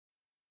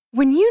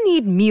When you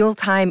need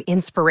mealtime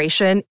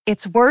inspiration,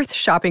 it's worth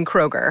shopping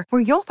Kroger,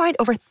 where you'll find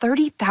over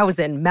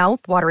 30,000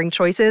 mouth-watering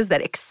choices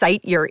that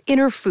excite your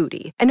inner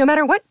foodie. And no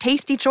matter what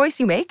tasty choice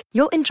you make,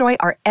 you'll enjoy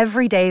our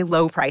everyday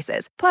low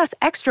prices, plus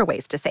extra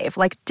ways to save,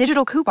 like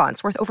digital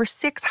coupons worth over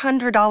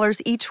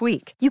 $600 each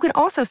week. You can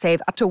also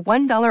save up to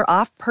 $1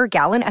 off per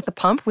gallon at the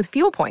pump with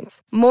fuel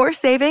points. More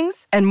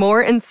savings and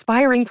more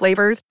inspiring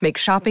flavors make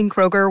shopping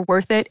Kroger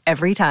worth it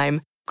every time.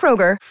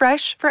 Kroger,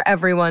 fresh for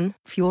everyone.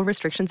 Fuel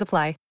restrictions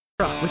apply.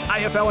 With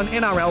AFL and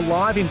NRL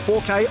live in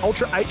 4K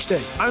Ultra HD,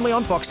 only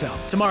on Foxtel.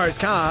 Tomorrow's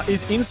car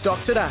is in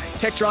stock today.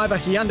 Tech driver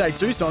Hyundai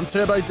Tucson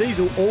Turbo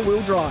Diesel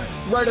All-Wheel Drive.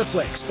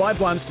 Rotoflex by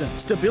Blunston.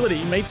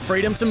 Stability meets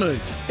freedom to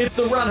move. It's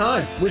the run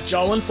home with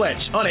Joel and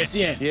Fletch on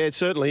SEN. Yeah, it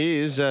certainly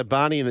is.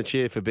 Barney in the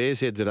chair for Bears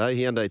Head today.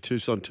 Hyundai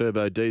Tucson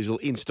Turbo Diesel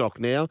in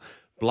stock now.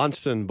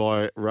 Blunston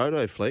by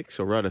Rotoflex,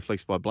 or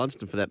Rotoflex by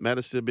Blunston for that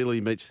matter.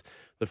 Stability meets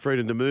the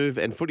freedom to move.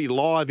 And footy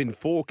live in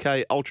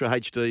 4K Ultra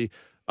HD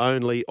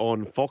only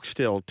on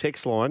Foxtel.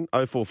 Text line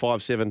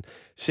 0457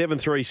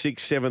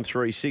 736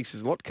 736.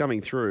 There's a lot coming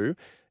through.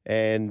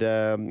 And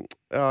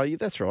yeah,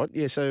 that's right.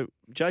 Yeah, so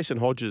Jason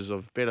Hodges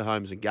of Better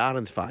Homes and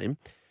Gardens fame,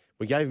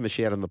 we gave him a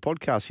shout on the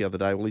podcast the other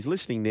day. Well, he's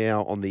listening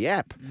now on the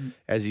app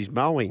as he's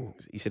mowing.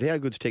 He said, how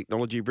good's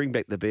technology? Bring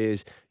back the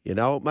Bears. You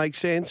know, it makes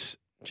sense.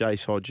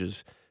 Jace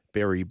Hodges,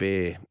 Berry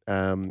Bear.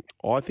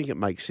 I think it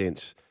makes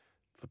sense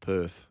for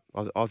Perth.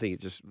 I think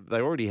it just,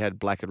 they already had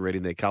black and red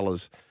in their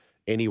colours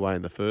anyway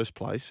in the first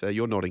place.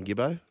 You're nodding,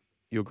 Gibbo.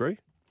 You agree?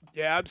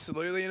 Yeah,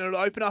 absolutely. And it'll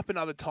open up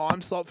another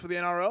time slot for the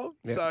NRL.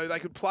 Yep. So they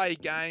could play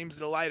games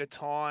at a later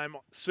time.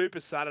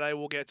 Super Saturday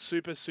will get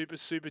super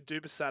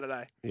duper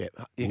Saturday. Yeah.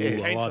 Keen I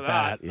for like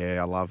that.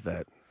 Yeah, I love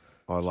that.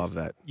 I love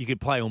that. You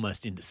could play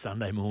almost into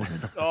Sunday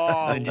morning.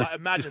 Oh, Just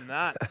imagine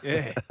that.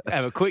 Yeah.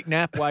 Have a quick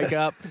nap, wake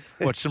up,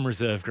 watch some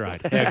reserve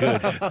grade. How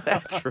good.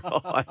 That's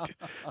right.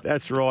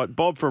 That's right.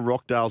 Bob from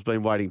Rockdale's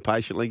been waiting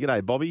patiently.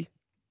 G'day, Bobby.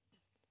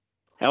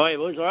 How are you,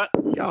 boys? All right?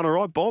 Going all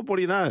right, Bob? What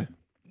do you know?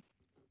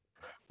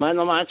 Mate,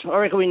 not much. I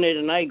reckon we need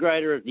an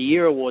A-grader of the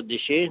year award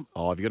this year.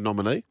 Oh, have you got a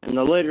nominee? And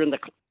the leader in the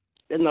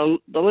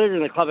leader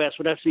in the clubhouse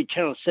would have to be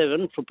Channel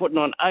 7 for putting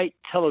on 8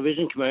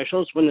 television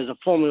commercials when there's a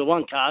Formula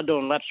 1 car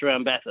doing laps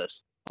around Bathurst.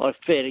 I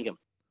fair dinkum.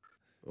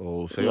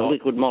 Oh, The see,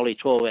 Liquid Molly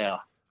 12-hour.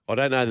 I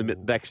don't know the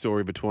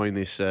backstory between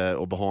this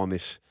or behind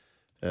this,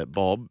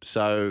 Bob.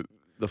 So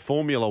the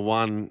Formula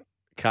 1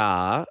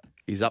 car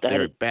is up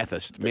there at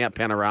Bathurst, Mount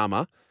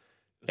Panorama.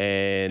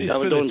 And This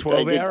for the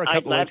 12-hour a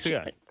couple of weeks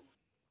ago.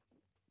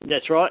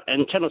 That's right.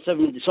 And Channel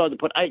 7 decided to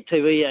put 8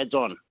 TV ads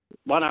on,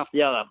 one after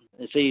the other.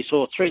 And so you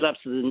saw 3 laps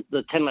of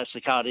the 10 laps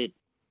the car did.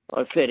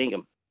 I fair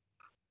dinkum.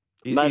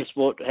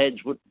 Motorsport heads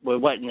were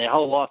waiting their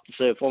whole life to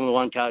see a Formula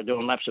 1 car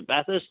doing laps at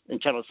Bathurst,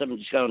 and Channel 7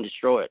 just go and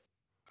destroy it.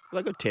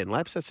 They've got 10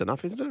 laps. That's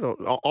enough, isn't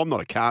it? I'm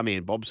not a car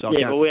man, Bob, so I Yeah,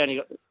 can't... but we only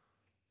got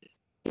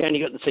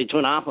to see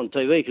 2.5 on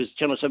TV because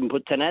Channel 7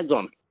 put 10 ads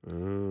on.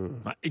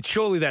 Mate,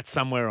 surely that's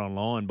somewhere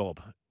online, Bob.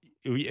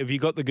 Have you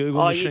got the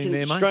Google machine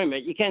there, mate? Stream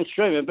it. You can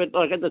stream it, but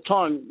like at the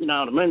time, you know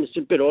what I mean? It's a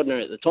bit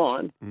ordinary at the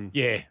time.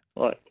 Yeah.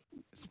 Like,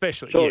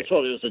 Especially, surely it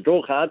was a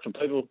draw card for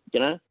people,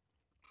 you know?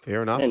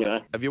 Fair enough.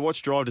 Anyway. Have you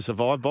watched Drive to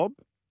Survive, Bob?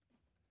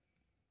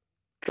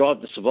 Drive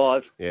to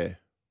Survive? Yeah.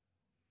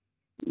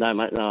 No,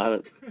 mate, no, I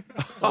haven't.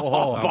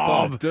 Oh,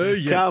 Bob, do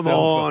yourself Come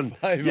on. a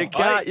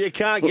favour. You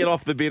can't get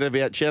off the bit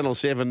about Channel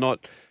 7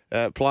 not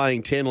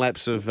playing 10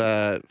 laps of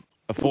a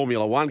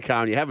Formula 1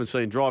 car and you haven't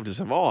seen Drive to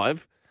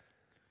Survive.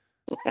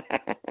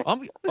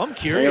 I'm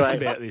curious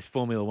Anyway. about this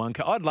Formula 1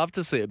 car. I'd love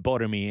to see it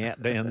bottoming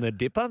out down the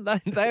dipper.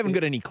 They haven't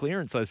got any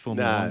clearance, those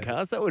Formula 1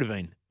 cars. That would have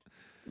been...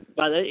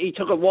 But he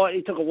took it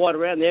wide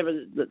around there.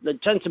 But the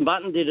Jenson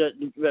Button did it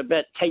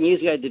about 10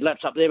 years ago, did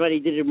laps up there, mate. He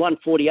did it in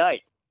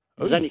 1:48.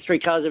 There's only 3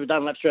 cars ever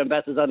done laps around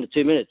Bathurst under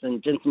 2 minutes,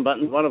 and Jenson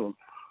Button's one of them.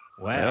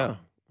 Wow.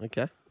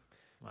 Okay.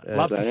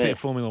 Love to see yeah. a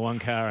Formula 1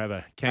 car have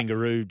a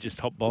kangaroo just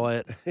hop by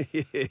it.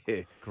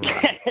 Yeah.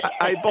 Great.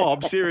 Hey,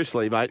 Bob,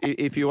 seriously, mate,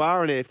 if you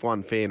are an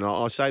F1 fan, and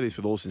I say this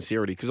with all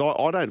sincerity, because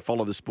I don't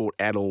follow the sport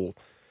at all,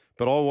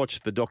 but I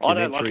watched the I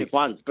documentary. don't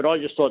like F1s, but I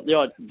just thought the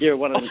idea of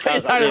one of the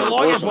cars. I don't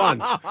like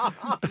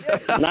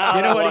F1s. No,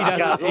 You know what he I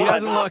doesn't? He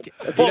doesn't like.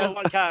 A Formula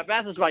 1 car at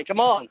Bathurst, mate, come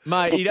on.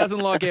 Mate, he doesn't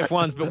like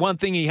F1s, but one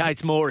thing he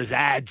hates more is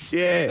ads.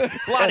 Yeah.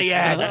 Bloody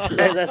ads.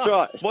 Yeah, that's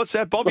right. What's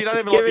that, Bob? You don't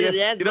even Get like rid the of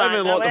the ads, you don't mate,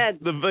 even no like ads.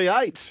 the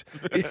V8s.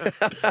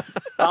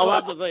 I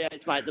love the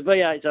V8s, mate. The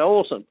V8s are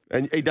awesome.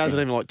 And he doesn't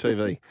even like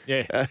TV.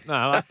 Yeah.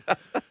 No,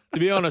 to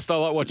be honest, I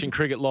like watching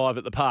cricket live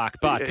at the park,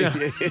 but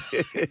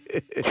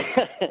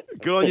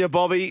Good on you,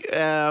 Bobby.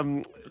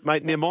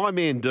 Mate, now my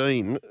man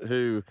Dean,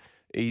 who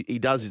he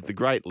does is the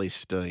great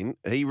list, Dean,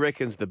 he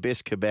reckons the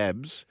best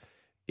kebabs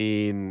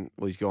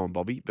he's gone,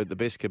 Bobby, but the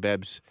best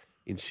kebabs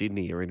in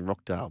Sydney are in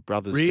Rockdale.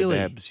 Brothers Really?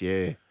 Kebabs,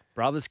 yeah.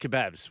 Brothers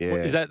Kebabs. Yeah. What,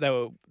 is that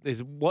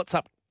there's What's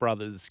Up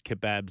Brothers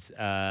Kebabs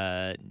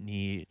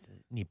near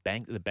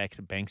the back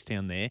of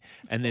Bankstown there,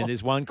 and then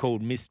there's one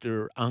called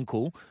Mr.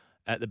 Uncle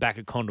at the back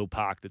of Condell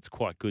Park that's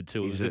quite good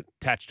too. Is It was it?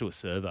 attached to a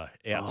servo.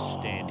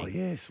 Outstanding. Oh,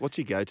 yes. What's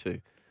your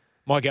go-to?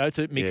 My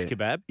go-to, mixed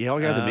kebab. Yeah, I'll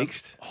go the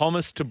mixed.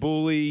 Hummus,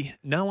 tabbouleh,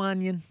 no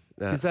onion.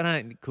 No. Because they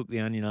don't cook the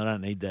onion. I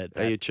don't need that.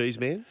 Are you a cheese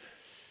man?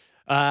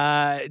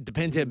 It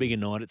depends how big a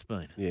night it's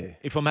been. Yeah.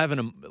 If I'm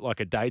having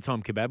a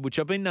daytime kebab, which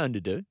I've been known to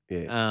do.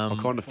 Yeah. I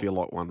kind of feel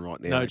like one right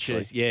now. No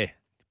actually. cheese. Yeah.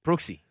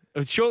 Brooksy.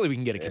 Surely we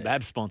can get a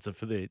kebab sponsor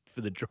for the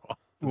drive.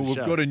 Well, we've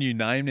got a new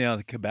name now,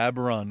 the Kebab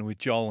Run with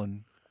Joel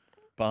and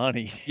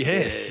Barney.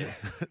 Yes.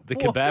 The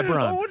kebab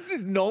run. What's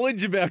this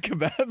knowledge about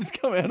kebabs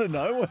come out of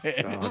nowhere?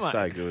 Oh, it's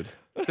so good.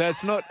 So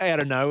it's not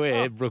out of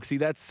nowhere, Brooksy.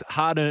 That's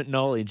hard-earned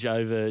knowledge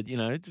over,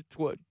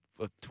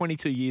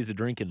 22 years of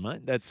drinking,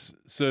 mate. That's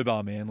Sir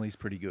Bar Manly's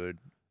pretty good.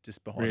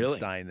 Just behind the Really?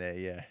 stain there,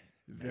 yeah.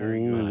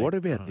 Very Ooh, good. what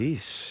about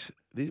this?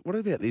 What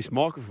about this?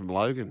 Michael from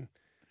Logan.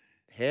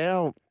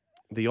 How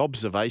the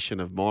observation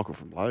of Michael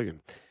from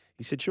Logan.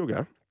 He said,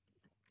 Sugar,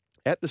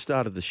 at the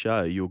start of the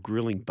show, you're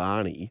grilling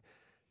Barney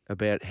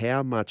about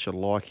how much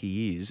alike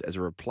he is as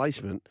a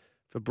replacement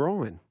for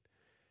Brian.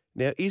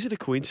 Now, is it a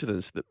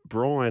coincidence that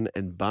Brian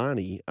and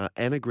Barney are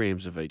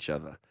anagrams of each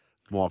other?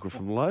 Michael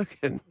from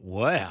Logan.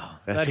 wow.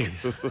 That's That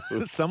is,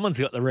 good. someone's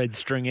got the red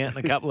string out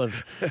and a couple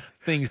of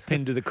things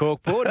pinned to the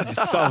corkboard and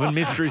just solving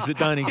mysteries that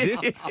don't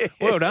exist.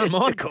 Well done,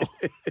 Michael.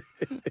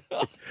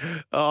 Oh,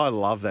 I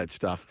love that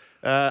stuff.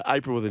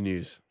 April with the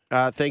news.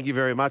 Thank you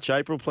very much,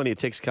 April. Plenty of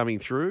text coming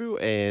through,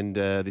 and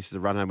this is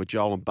the run home with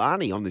Joel and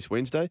Barney on this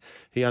Wednesday.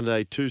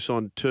 Hyundai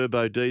Tucson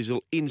Turbo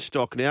Diesel in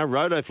stock now.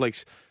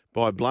 Rotoflex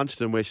by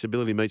Blunston, where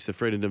stability meets the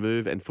freedom to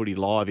move, and footy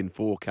live in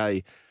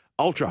 4K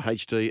Ultra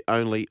HD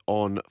only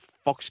on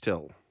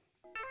Foxtel.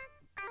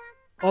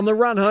 On the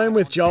run home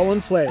with Joel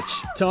and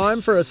Fletch, time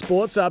for a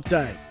sports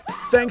update.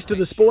 Thanks to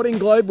the Sporting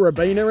Globe,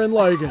 Rabina and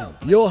Logan,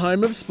 your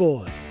home of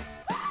sport.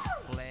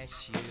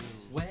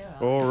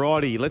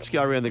 Alrighty, let's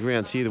go around the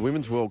grounds here. The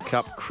Women's World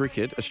Cup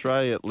cricket,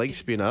 Australia leg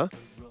spinner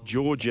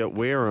Georgia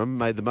Wareham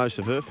made the most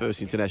of her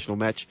first international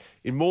match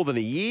in more than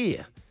a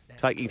year,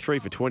 taking 3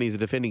 for 20 as the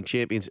defending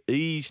champions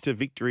eased to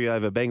victory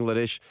over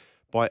Bangladesh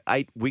by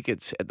 8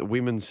 wickets at the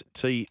Women's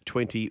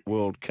T20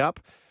 World Cup.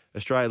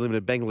 Australia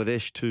limited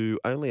Bangladesh to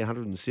only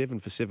 107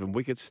 for 7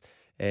 wickets,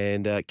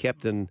 and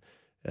captain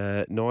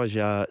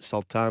Nijar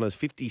Sultana's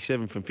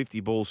 57 from 50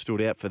 balls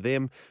stood out for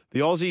them.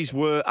 The Aussies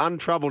were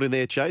untroubled in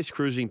their chase,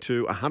 cruising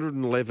to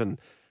 111.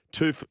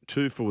 Two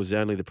for was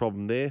only the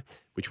problem there,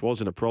 which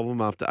wasn't a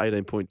problem after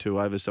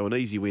 18.2 overs, so an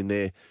easy win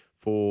there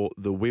for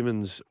the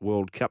Women's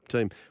World Cup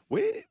team.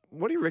 What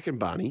do you reckon,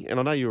 Barney? And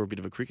I know you're a bit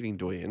of a cricketing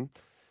doyen.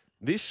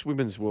 This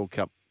Women's World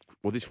Cup,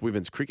 or this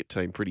women's cricket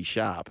team, pretty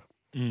sharp.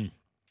 Mm.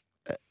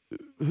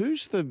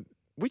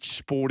 Which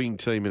sporting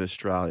team in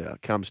Australia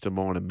comes to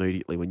mind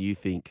immediately when you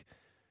think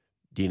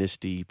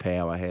dynasty,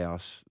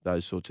 powerhouse,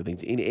 those sorts of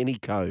things, in any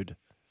code?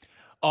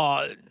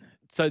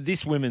 So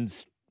this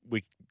women's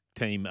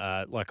team,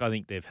 I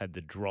think they've had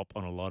the drop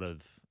on a lot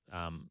of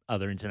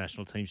other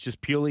international teams,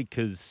 just purely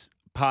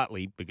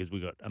partly because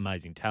we've got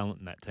amazing talent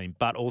in that team,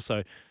 but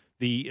also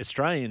the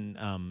Australian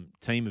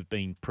team have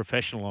been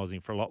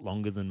professionalising for a lot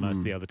longer than most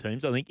of the other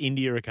teams. I think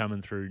India are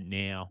coming through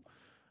now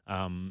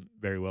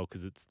very well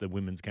because it's the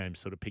women's game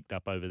sort of picked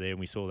up over there, and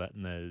we saw that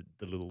in the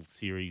little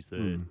series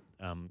the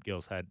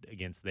girls had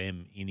against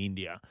them in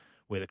India,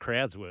 where the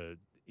crowds were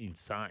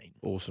insane.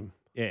 Awesome.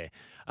 Yeah.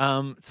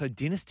 So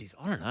dynasties,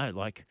 I don't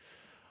know.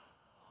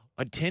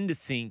 I tend to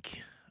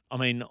think. I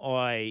mean,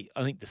 I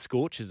think the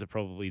Scorchers are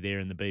probably there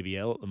in the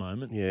BBL at the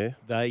moment. Yeah.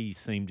 They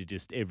seem to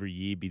just every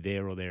year be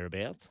there or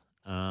thereabouts.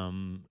 I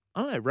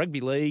don't know.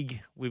 Rugby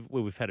league,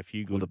 we've had a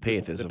few good. Well, the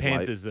Panthers. The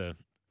Panthers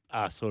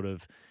are sort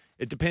of.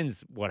 It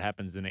depends what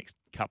happens the next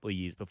couple of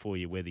years before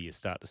whether you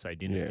start to say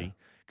dynasty.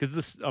 Because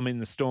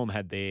the Storm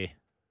had their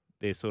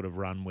sort of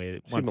run where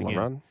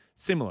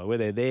similar where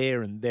they're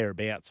there and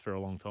thereabouts for a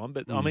long time.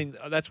 But I mean,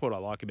 that's what I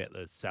like about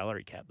the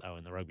salary cap though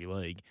in the rugby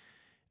league.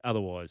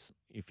 Otherwise,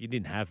 if you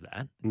didn't have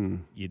that,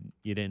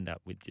 you'd end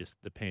up with just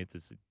the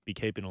Panthers be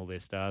keeping all their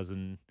stars,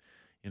 and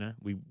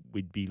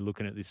we'd be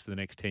looking at this for the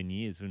next 10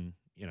 years, and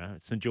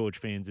St George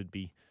fans would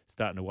be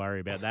starting to worry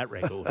about that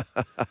record.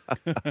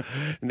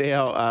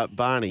 Now,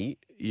 Barney,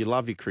 you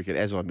love your cricket,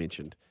 as I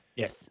mentioned.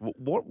 Yes.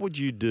 What would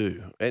you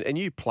do? And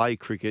you play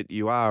cricket.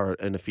 You are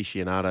an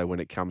aficionado when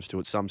it comes to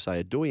it. Some say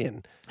a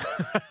doyen.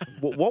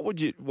 What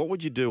would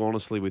you do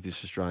honestly with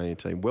this Australian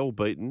team? Well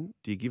beaten.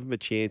 Do you give them a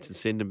chance and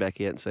send them back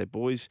out and say,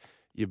 boys,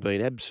 you've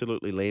been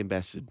absolutely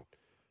lambasted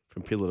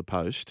from pillar to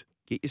post.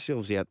 Get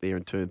yourselves out there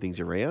and turn things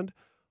around.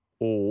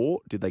 Or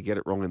did they get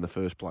it wrong in the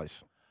first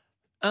place?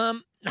 I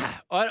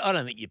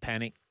don't think you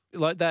panic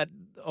like that.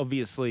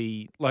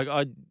 Obviously,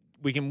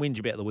 we can whinge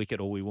about the wicket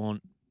all we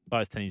want.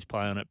 Both teams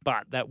play on it,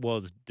 but that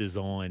was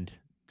designed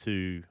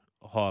to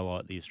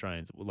highlight the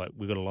Australians.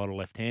 We've got a lot of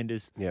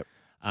left-handers. Yep.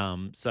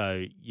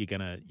 So you're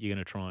gonna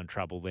try and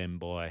trouble them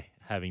by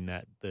having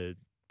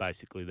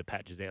basically the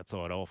patches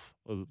outside off,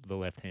 or the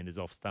left-handers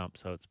off stump,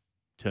 so it's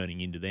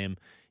turning into them.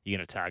 You're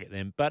gonna target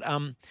them, but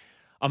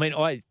I mean,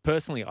 I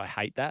personally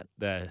hate that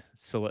that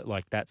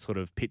sort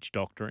of pitch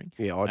doctoring.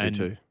 Yeah, I do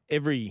too.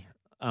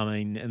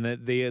 And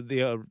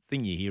the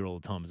thing you hear all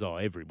the time is,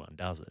 everyone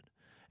does it.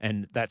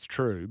 And that's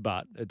true,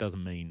 but it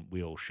doesn't mean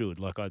we all should.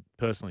 Like, I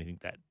personally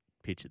think that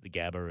pitch at the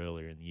Gabba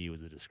earlier in the year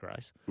was a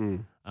disgrace.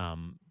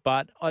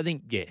 But I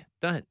think,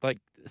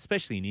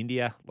 especially in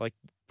India,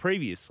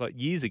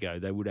 years ago,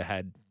 they would have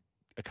had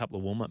a couple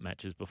of warm-up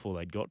matches before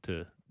they'd got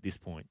to this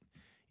point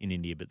in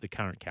India, but the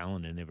current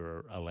calendar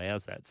never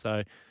allows that.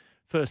 So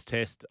first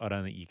test, I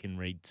don't think you can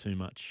read too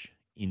much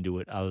into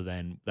it other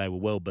than they were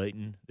well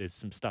beaten. There's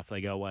some stuff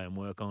they go away and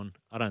work on.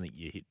 I don't think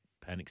you hit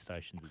panic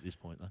stations at this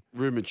point, though.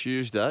 Rumour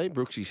Tuesday,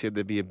 Brooksy said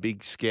there'd be a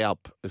big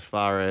scalp as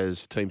far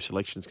as team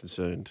selection is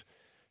concerned.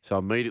 So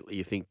immediately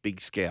you think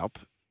big scalp,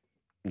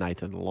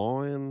 Nathan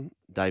Lyon,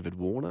 David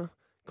Warner,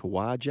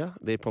 Khawaja.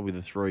 They're probably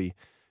the three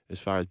as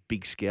far as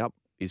big scalp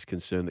is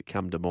concerned that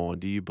come to mind.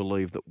 Do you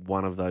believe that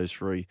one of those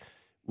three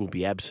will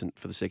be absent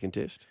for the second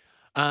test?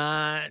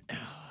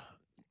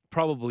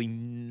 Probably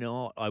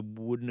not. I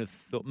wouldn't have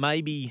thought.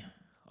 Maybe,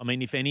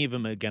 if any of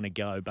them are going to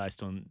go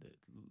based on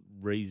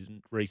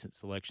recent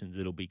selections,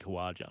 it'll be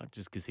Khawaja,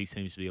 just because he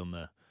seems to be on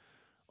the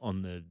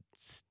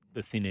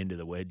thin end of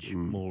the wedge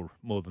more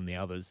than the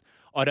others.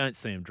 I don't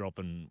see him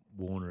dropping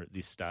Warner at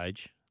this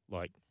stage.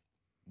 Like,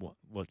 why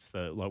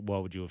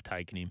would you have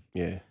taken him?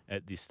 Yeah.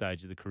 At this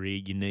stage of the career,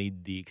 you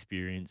need the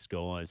experienced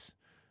guys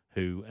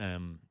who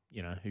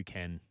who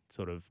can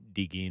sort of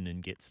dig in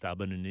and get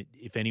stubborn. And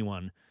if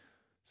anyone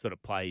sort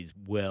of plays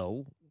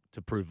well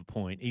to prove a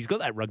point, he's got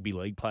that rugby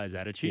league player's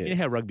attitude. Yeah. You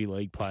know how rugby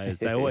league players,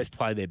 they always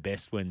play their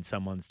best when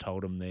someone's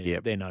told them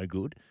they're no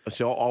good.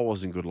 So I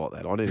wasn't good like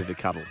that. I needed to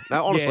cuddle.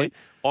 Now, honestly,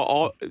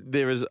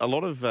 there is a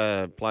lot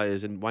of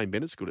players, and Wayne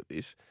Bennett's good at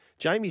this.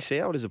 Jamie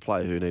Soward is a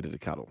player who needed to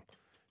cuddle.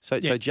 So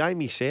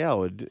Jamie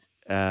Soward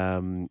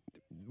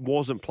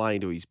wasn't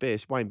playing to his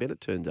best. Wayne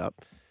Bennett turned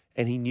up,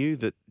 and he knew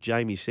that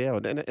Jamie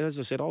Soward, and as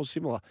I said, I was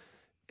similar.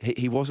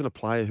 He wasn't a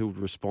player who would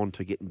respond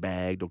to getting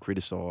bagged or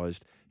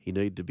criticised. He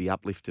needed to be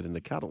uplifted in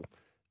the cuddle.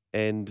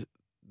 And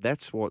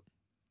that's what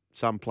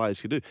some players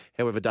could do.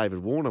 However, David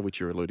Warner, which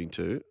you're alluding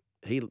to,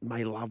 he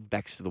may love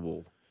backs to the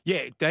wall.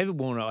 Yeah, David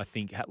Warner, I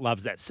think,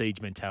 loves that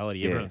siege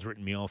mentality. Everyone's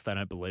written me off. They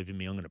don't believe in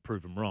me. I'm going to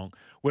prove them wrong.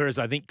 Whereas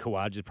I think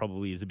Khawaja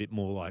probably is a bit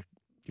more like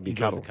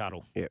enjoys a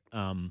cuddle. Yeah.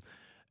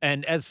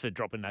 And as for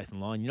dropping Nathan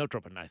Lyon, you're not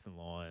dropping Nathan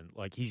Lyon.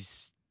 Like,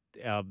 he's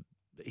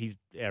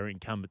our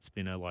incumbent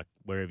spinner, like,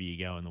 wherever you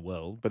go in the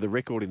world. But the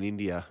record in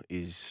India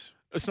is...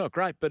 It's not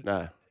great, but...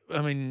 No.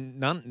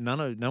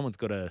 No one's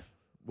got a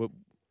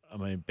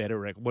better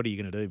record. What are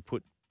you going to do?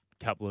 Put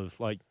a couple of,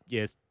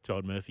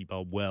 Todd Murphy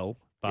bowled well,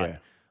 but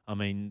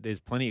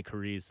there's plenty of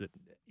careers that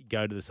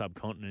go to the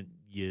subcontinent,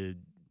 you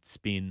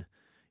spin,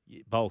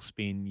 bowl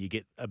spin, you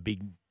get a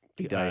big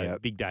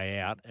day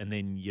out, and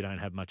then you don't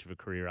have much of a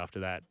career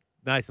after that.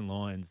 Nathan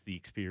Lyon's the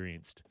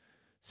experienced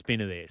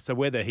spinner there. So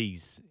whether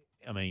he's,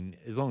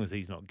 as long as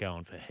he's not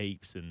going for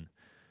heaps and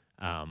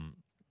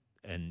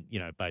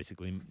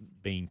basically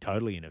being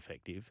totally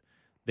ineffective,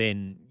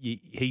 then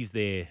he's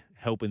there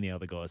helping the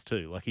other guys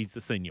too. Like, he's the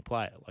senior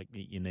player, like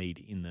you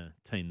need in the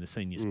team, the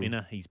senior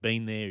spinner. He's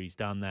been there, he's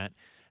done that,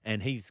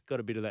 and he's got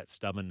a bit of that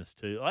stubbornness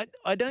too.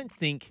 I don't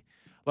think,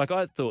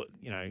 I thought,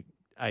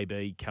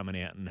 AB coming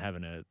out and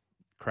having a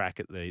crack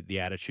at the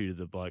attitude of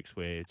the blokes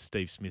where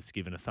Steve Smith's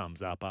given a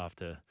thumbs up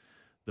after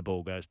the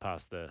ball goes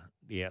past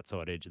the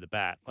outside edge of the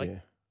bat.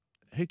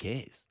 Who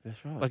cares?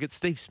 That's right. It's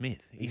Steve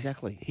Smith.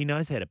 Exactly. He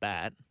knows how to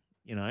bat.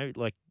 I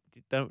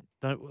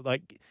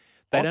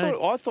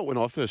thought when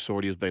I first saw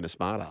it, he was being a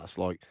smart ass,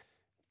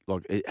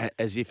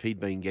 as if he'd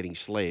been getting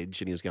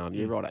sledged and he was going,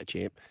 "Yeah, righto,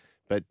 champ,"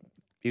 but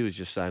he was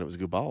just saying it was a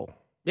good bowl.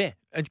 Yeah,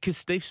 and because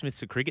Steve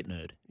Smith's a cricket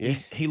nerd,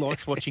 he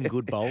likes watching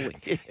good bowling,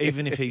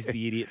 even if he's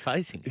the idiot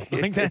facing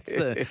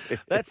it.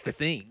 That's the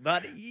thing.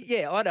 But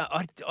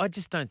I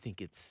just don't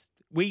think it's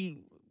we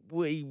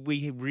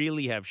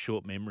really have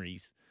short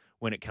memories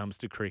when it comes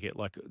to cricket.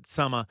 Like,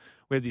 summer,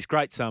 we have this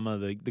great summer.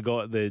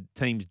 The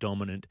team's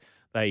dominant.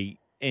 They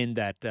end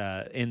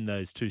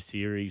those two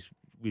series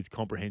with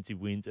comprehensive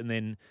wins, and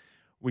then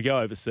we go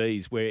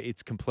overseas where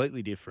it's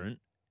completely different.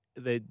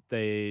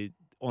 They're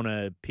on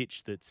a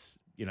pitch that's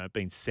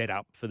been set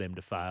up for them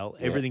to fail.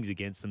 Yeah. Everything's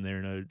against them.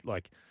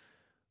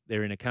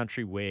 They're in a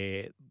country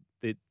where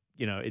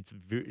it's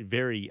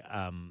very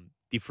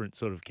different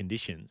sort of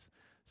conditions.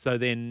 So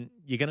then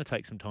you're going to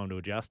take some time to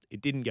adjust.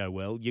 It didn't go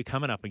well. You're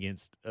coming up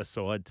against a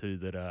side too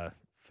that are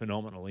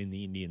phenomenal in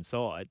the Indian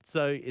side.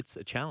 So it's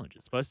a challenge.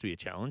 It's supposed to be a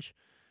challenge.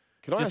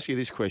 Can I ask you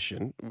this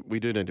question? We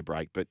do need to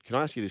break, but can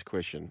I ask you this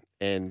question?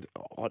 And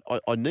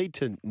I need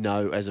to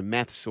know, as a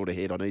maths sort of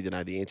head, I need to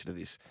know the answer to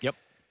this. Yep.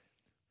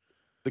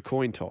 The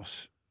coin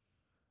toss.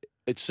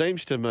 It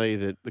seems to me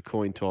that the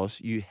coin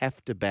toss, you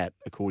have to bat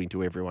according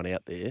to everyone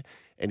out there.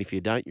 And if you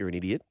don't, you're an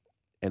idiot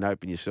and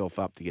open yourself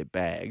up to get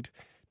bagged.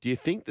 Do you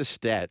think the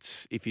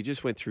stats, if you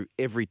just went through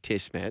every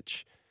test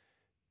match,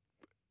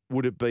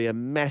 would it be a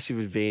massive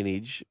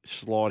advantage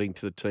sliding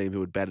to the team who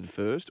had batted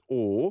first,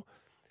 or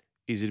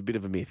is it a bit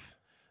of a myth?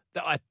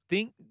 I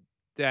think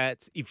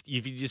that if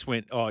you just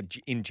went,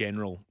 in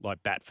general,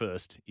 bat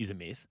first is a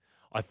myth.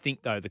 I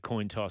think, though, the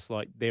coin toss,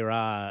 there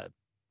are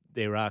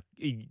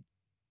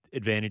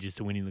advantages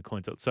to winning the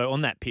coin toss. So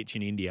on that pitch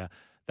in India,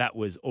 that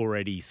was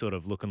already sort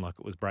of looking like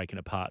it was breaking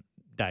apart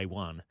day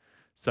one.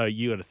 So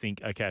you got to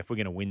think, okay, if we're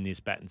going to win this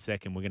batting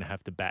second, we're going to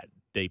have to bat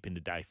deep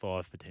into day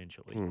 5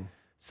 potentially.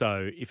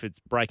 So if it's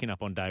breaking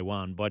up on day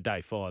 1, by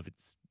day 5,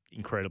 it's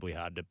incredibly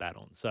hard to bat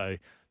on. So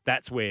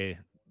that's where,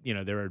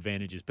 there are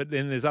advantages. But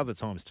then there's other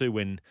times too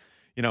when,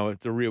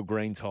 it's a real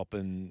green top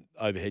and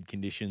overhead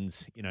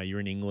conditions, you're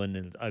in England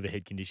and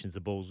overhead conditions, the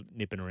ball's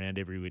nipping around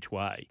every which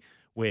way,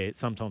 where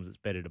sometimes it's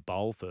better to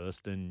bowl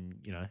first and,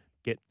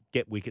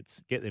 get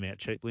wickets, get them out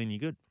cheaply and you're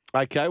good.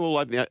 Okay, we'll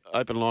open the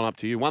open line up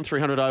to you.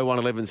 1300 01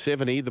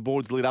 1170. The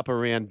board's lit up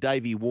around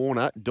Davey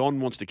Warner. Don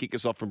wants to kick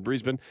us off from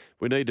Brisbane.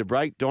 We need to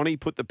break. Donnie,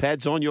 put the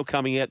pads on. You're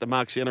coming out to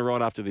Mark Centre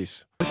right after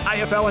this. With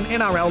AFL and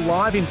NRL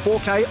live in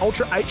 4K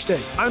Ultra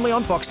HD, only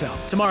on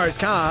Foxtel. Tomorrow's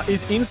car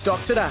is in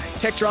stock today.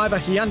 Tech driver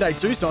Hyundai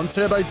Tucson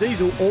Turbo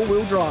Diesel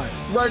All-Wheel Drive.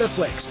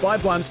 Rotoflex by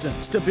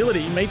Blunston.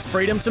 Stability meets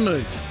freedom to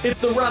move.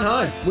 It's the run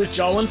home with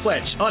Joel and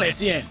Fletch on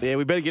SEN. Yeah,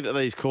 we better get to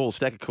these calls.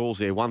 Stack of calls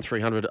there.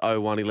 1300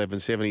 01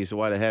 1170 is the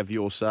way to have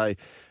your say.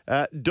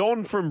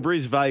 Don from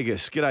Bris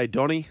Vegas. G'day,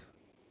 Donnie.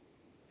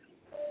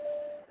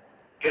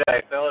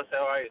 G'day, fellas.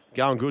 How are you?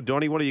 Going good,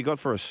 Donnie. What do you got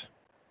for us?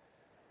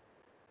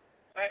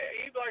 Hey,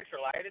 are you blokes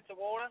related to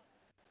Warner?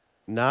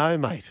 No,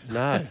 mate.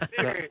 No.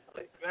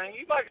 Seriously, man.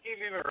 You blokes give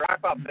him a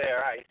wrap up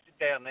there, hey? Sit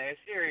down there.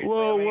 Seriously.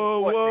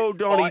 Whoa,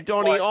 Donnie.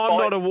 I'm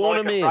not a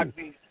Warner man.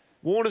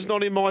 Warner's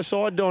not in my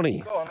side,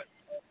 Donnie. Go on.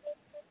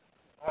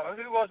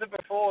 Who was it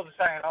before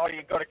saying,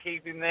 you've got to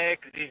keep him there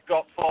because he's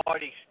got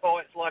fight, he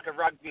fights like a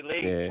rugby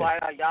league player,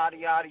 yada,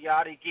 yada,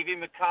 yada, give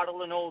him a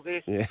cuddle and all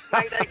this. Yeah.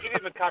 Hey, they give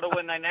him a cuddle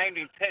when they named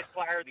him Test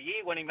Player of the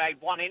Year when he made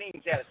 1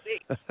 innings out of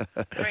 6.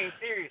 I mean,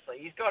 seriously,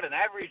 he's got an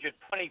average of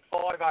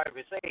 25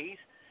 overseas.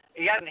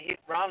 He hasn't hit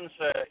runs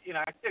for,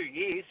 2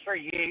 years,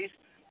 3 years.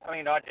 I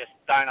mean, I just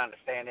don't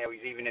understand how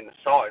he's even in the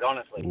side,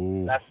 honestly.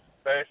 Ooh. That's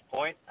the first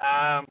point.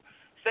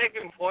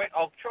 Second point,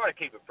 I'll try to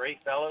keep it brief,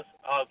 fellas.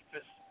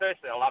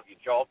 Firstly, I love your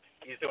job.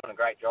 You're doing a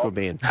great job. Good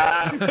man.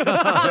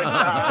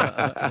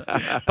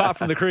 Apart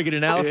from the cricket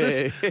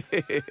analysis. Yeah.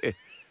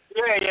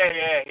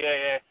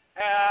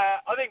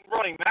 I think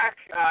Ronnie Mack,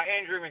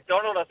 Andrew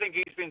McDonald, I think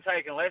he's been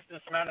taking less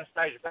than some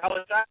Anastasia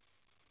Ballarat.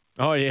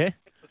 Oh, yeah?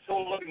 It's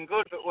all looking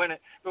good, but when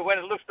it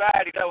looks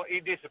bad,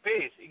 he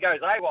disappears. He goes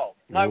AWOL.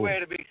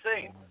 Nowhere to be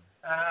seen.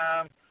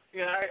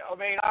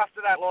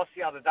 After that loss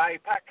the other day,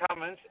 Pat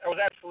Cummins, it was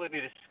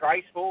absolutely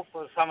disgraceful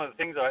for some of the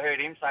things I heard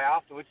him say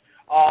afterwards.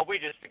 We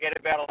just forget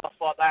about a loss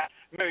like that,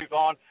 move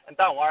on, and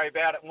don't worry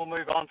about it, and we'll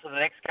move on to the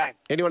next game.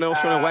 Anyone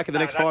else want to whack in the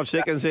next 5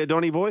 seconds there,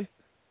 Donnie boy?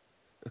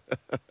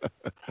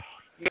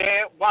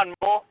 Yeah, one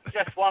more,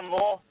 just one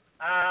more.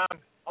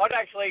 I'd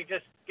actually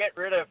just get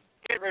rid of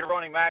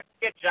Ronnie Mack,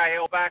 get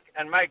JL back,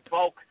 and make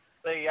Volk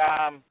the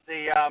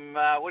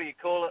what do you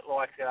call it?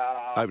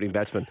 Opening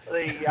batsman.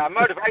 The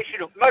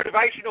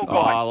motivational guy.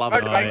 I love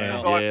it.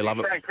 Motivational guy. Yeah, love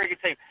it.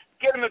 Cricket team.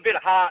 Give them a bit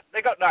of heart.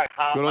 They got no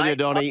heart. Good on you,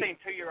 Donnie. I've seen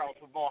 2-year-olds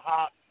with more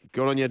heart.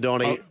 Good on you,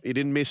 Donnie. You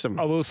didn't miss him.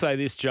 I will say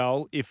this,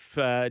 Joel. If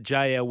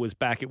JL was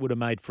back, it would have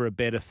made for a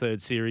better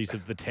third series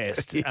of the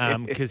Test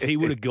because he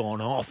would have gone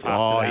off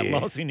after that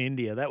loss in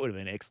India. That would have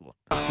been excellent.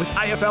 With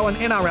AFL and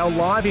NRL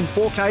live in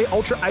 4K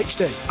Ultra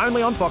HD,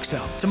 only on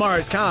Foxtel.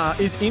 Tomorrow's car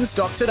is in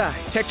stock today.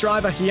 Tech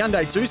driver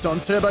Hyundai Tucson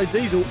Turbo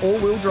Diesel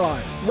All-Wheel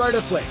Drive.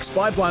 Rotoflex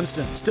by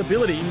Blunston.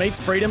 Stability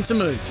meets freedom to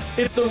move.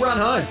 It's the run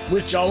home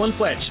with Joel and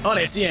Fletch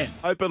on SEN.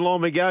 Open line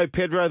we go.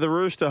 Pedro the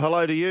Rooster,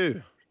 hello to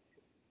you.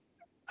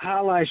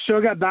 Hello,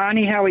 Sugar.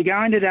 Barney, how are we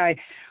going today?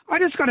 I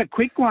just got a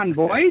quick one,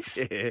 boys.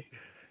 Yeah.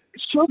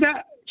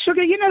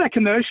 Sugar, you know that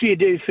commercial you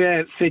do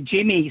for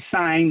Jimmy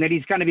saying that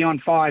he's going to be on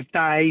 5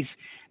 days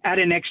at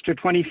an extra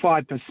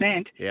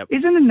 25%? Yep.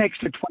 Isn't it an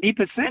extra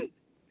 20%?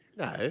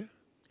 No.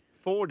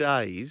 4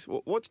 days.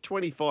 What's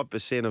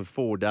 25% of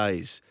 4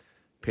 days,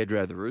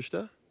 Pedro the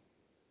Rooster?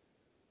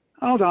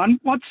 Hold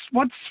on. What's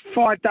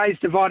 5 days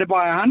divided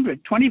by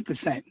 100?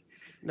 20%.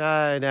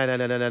 No.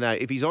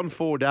 If he's on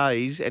 4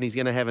 days and he's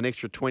going to have an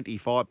extra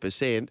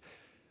 25%,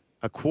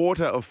 a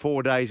quarter of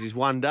 4 days is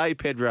 1 day,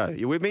 Pedro.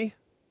 You with me?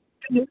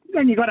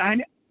 Then you got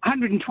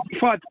 125%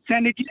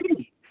 of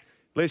Jimmy.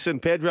 Listen,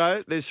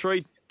 Pedro, there's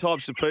 3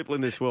 types of people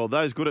in this world,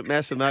 those good at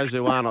maths and those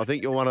who aren't. I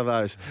think you're one of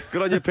those.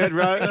 Good on you,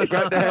 Pedro.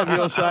 Great to have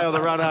your say on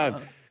the run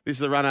home. This is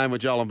the run home with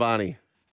Joel and Barney.